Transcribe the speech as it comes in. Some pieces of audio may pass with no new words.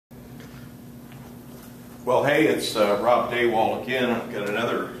Well, hey, it's Rob Dawalt again. I've got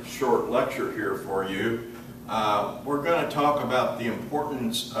another short lecture here for you. We're going to talk about the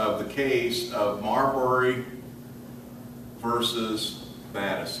importance of the case of Marbury versus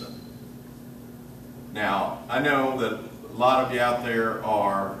Madison. Now, I know that a lot of you out there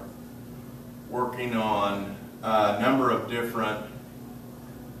are working on a number of different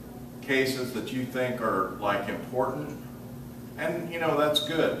cases that you think are like important, and you know that's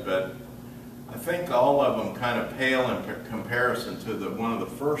good, but I think all of them kind of pale in comparison to one of the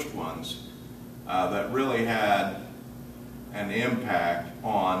first ones that really had an impact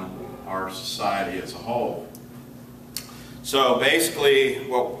on our society as a whole. So basically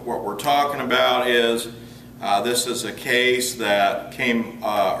what we're talking about is this is a case that came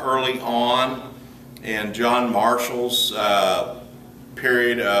early on in John Marshall's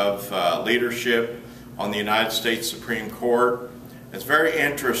period of leadership on the United States Supreme Court. It's very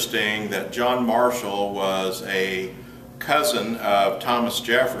interesting that John Marshall was a cousin of Thomas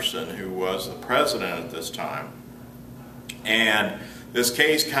Jefferson, who was the president at this time. And this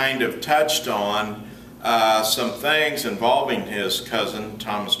case kind of touched on some things involving his cousin,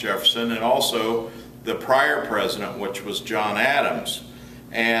 Thomas Jefferson, and also the prior president, which was John Adams.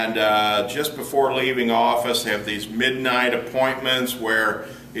 And just before leaving office, they have these midnight appointments where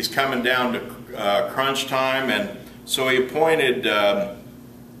he's coming down to crunch time, and so he appointed a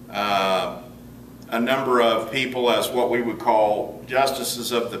number of people as what we would call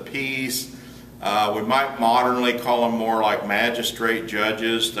justices of the peace. We might modernly call them more like magistrate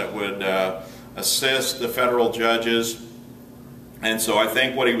judges that would assist the federal judges. And so I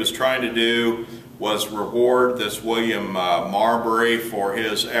think what he was trying to do was reward this William Marbury for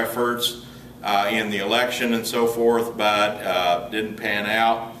his efforts in the election and so forth, but didn't pan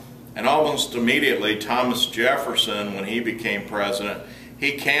out. And almost immediately, Thomas Jefferson, when he became president,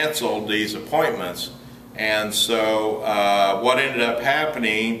 he canceled these appointments. And so what ended up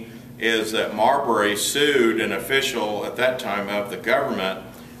happening is that Marbury sued an official at that time of the government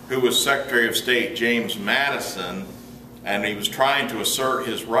who was Secretary of State James Madison, and he was trying to assert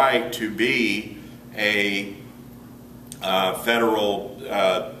his right to be a federal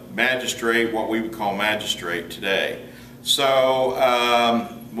magistrate, what we would call magistrate today.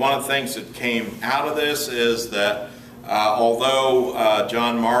 So one of the things that came out of this is that although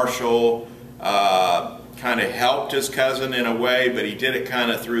John Marshall kind of helped his cousin in a way, but he did it kind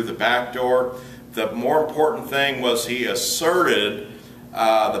of through the back door, the more important thing was he asserted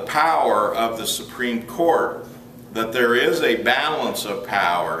the power of the Supreme Court, that there is a balance of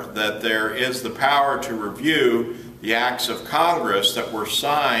power, that there is the power to review the acts of Congress that were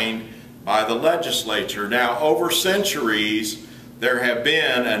signed by the legislature. Now, over centuries, there have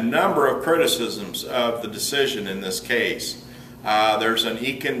been a number of criticisms of the decision in this case. There's an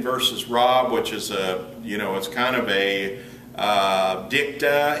Eakin versus Robb, which is it's kind of a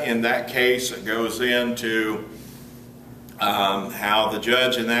dicta in that case that goes into how the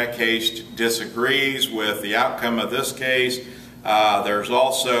judge in that case disagrees with the outcome of this case. There's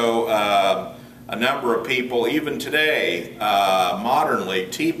also a number of people, even today, modernly,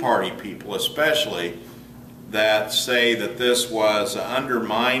 Tea Party people especially, that say that this was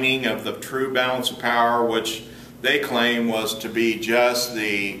undermining of the true balance of power, which they claim was to be just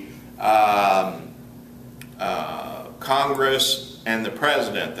the Congress and the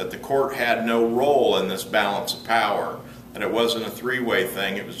President, that the court had no role in this balance of power, that it wasn't a three-way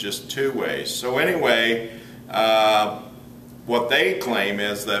thing, it was just two ways. So anyway, what they claim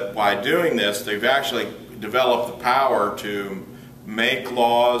is that by doing this, they've actually developed the power to make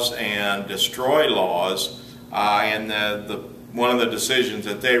laws and destroy laws. And one of the decisions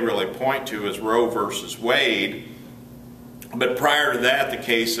that they really point to is Roe versus Wade. But prior to that, the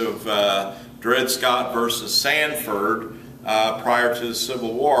case of Dred Scott versus Sanford, prior to the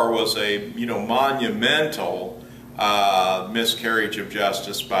Civil War, was a monumental miscarriage of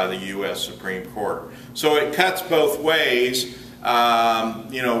justice by the U.S. Supreme Court. So it cuts both ways.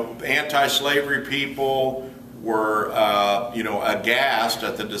 Anti-slavery people were aghast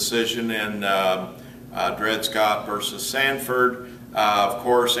at the decision in Dred Scott versus Sanford. Of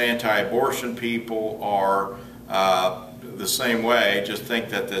course, anti-abortion people are the same way, just think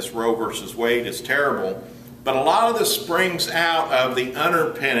that this Roe versus Wade is terrible. But a lot of this springs out of the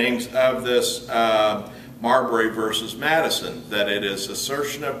underpinnings of this Marbury versus Madison, that it is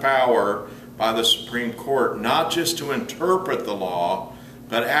assertion of power by the Supreme Court, not just to interpret the law,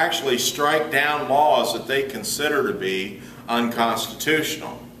 but actually strike down laws that they consider to be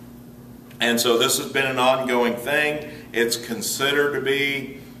unconstitutional. And so this has been an ongoing thing. It's considered to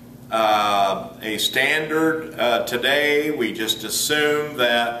be a standard today. We just assume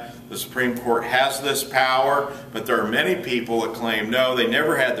that the Supreme Court has this power, but there are many people that claim no, they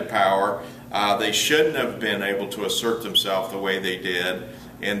never had the power. They shouldn't have been able to assert themselves the way they did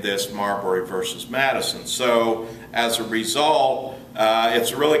in this Marbury versus Madison. So as a result,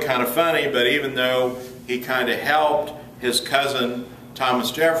 it's really kind of funny, but even though he kind of helped his cousin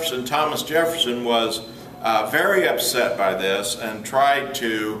Thomas Jefferson was very upset by this and tried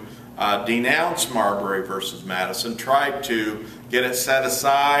to denounce Marbury versus Madison, tried to get it set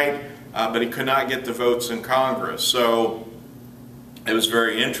aside, but he could not get the votes in Congress. So it was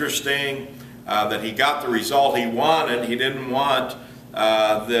very interesting that he got the result he wanted. He didn't want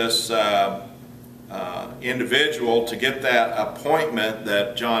this individual to get that appointment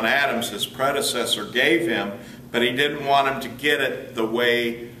that John Adams, his predecessor, gave him, but he didn't want him to get it the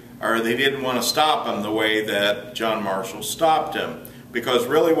way, or they didn't want to stop him the way that John Marshall stopped him. Because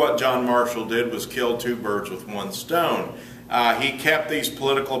really what John Marshall did was kill two birds with one stone. He kept these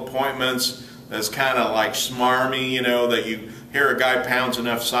political appointments as kind of like smarmy, you know, that you hear a guy pounds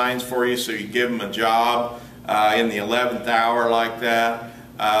enough signs for you so you give him a job in the 11th hour like that.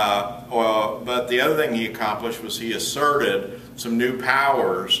 But the other thing he accomplished was he asserted some new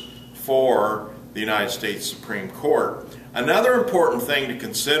powers for the United States Supreme Court. Another important thing to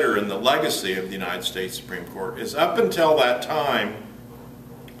consider in the legacy of the United States Supreme Court is up until that time,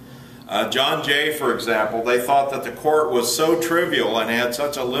 John Jay, for example, they thought that the court was so trivial and had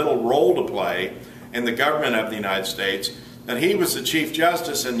such a little role to play in the government of the United States that he was the Chief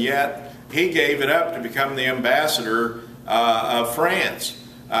Justice, and yet he gave it up to become the ambassador of France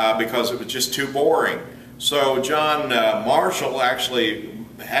because it was just too boring. So John Marshall actually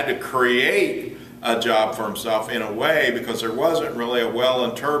had to create a job for himself in a way because there wasn't really a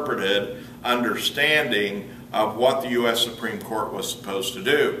well-interpreted understanding of what the U.S. Supreme Court was supposed to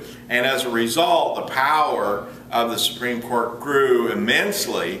do. And as a result, the power of the Supreme Court grew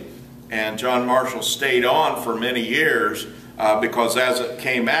immensely, and John Marshall stayed on for many years because as it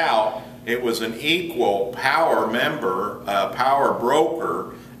came out, it was an equal power member, power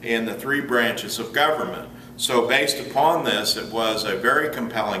broker in the three branches of government. So based upon this, it was a very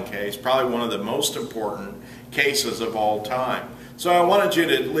compelling case, probably one of the most important cases of all time. So I wanted you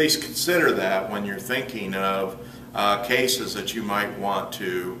to at least consider that when you're thinking of cases that you might want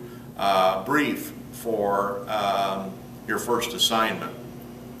to brief for your first assignment.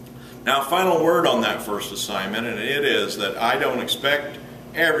 Now, final word on that first assignment, and it is that I don't expect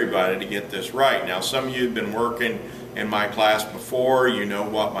everybody to get this right. Now, some of you have been working in my class before. You know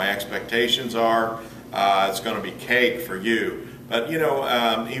what my expectations are. It's going to be cake for you. But, you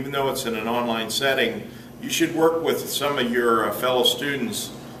know, even though it's in an online setting, you should work with some of your fellow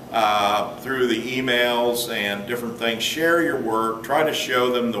students through the emails and different things. Share your work. Try to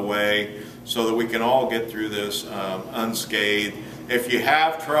show them the way so that we can all get through this unscathed. If you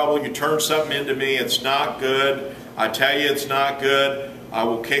have trouble, you turn something into me, it's not good. I tell you it's not good. I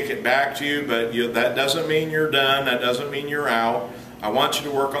will kick it back to you, but that doesn't mean you're done. That doesn't mean you're out. I want you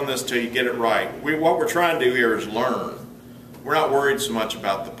to work on this till you get it right. What we're trying to do here is learn. We're not worried so much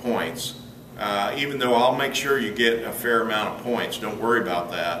about the points. Even though I'll make sure you get a fair amount of points, don't worry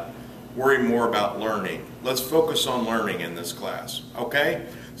about that. Worry more about learning. Let's focus on learning in this class, okay?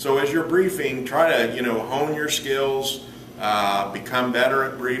 So as you're briefing, try to, hone your skills, become better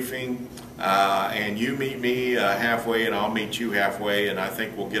at briefing, and you meet me halfway and I'll meet you halfway, and I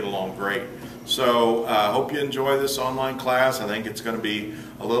think we'll get along great. So I hope you enjoy this online class. I think it's going to be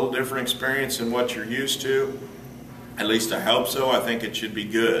a little different experience than what you're used to. At least I hope so. I think it should be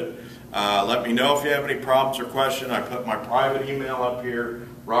good. Let me know if you have any problems or questions. I put my private email up here,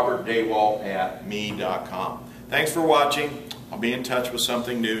 robertdawalt@me.com. Thanks for watching. I'll be in touch with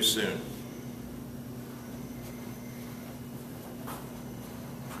something new soon.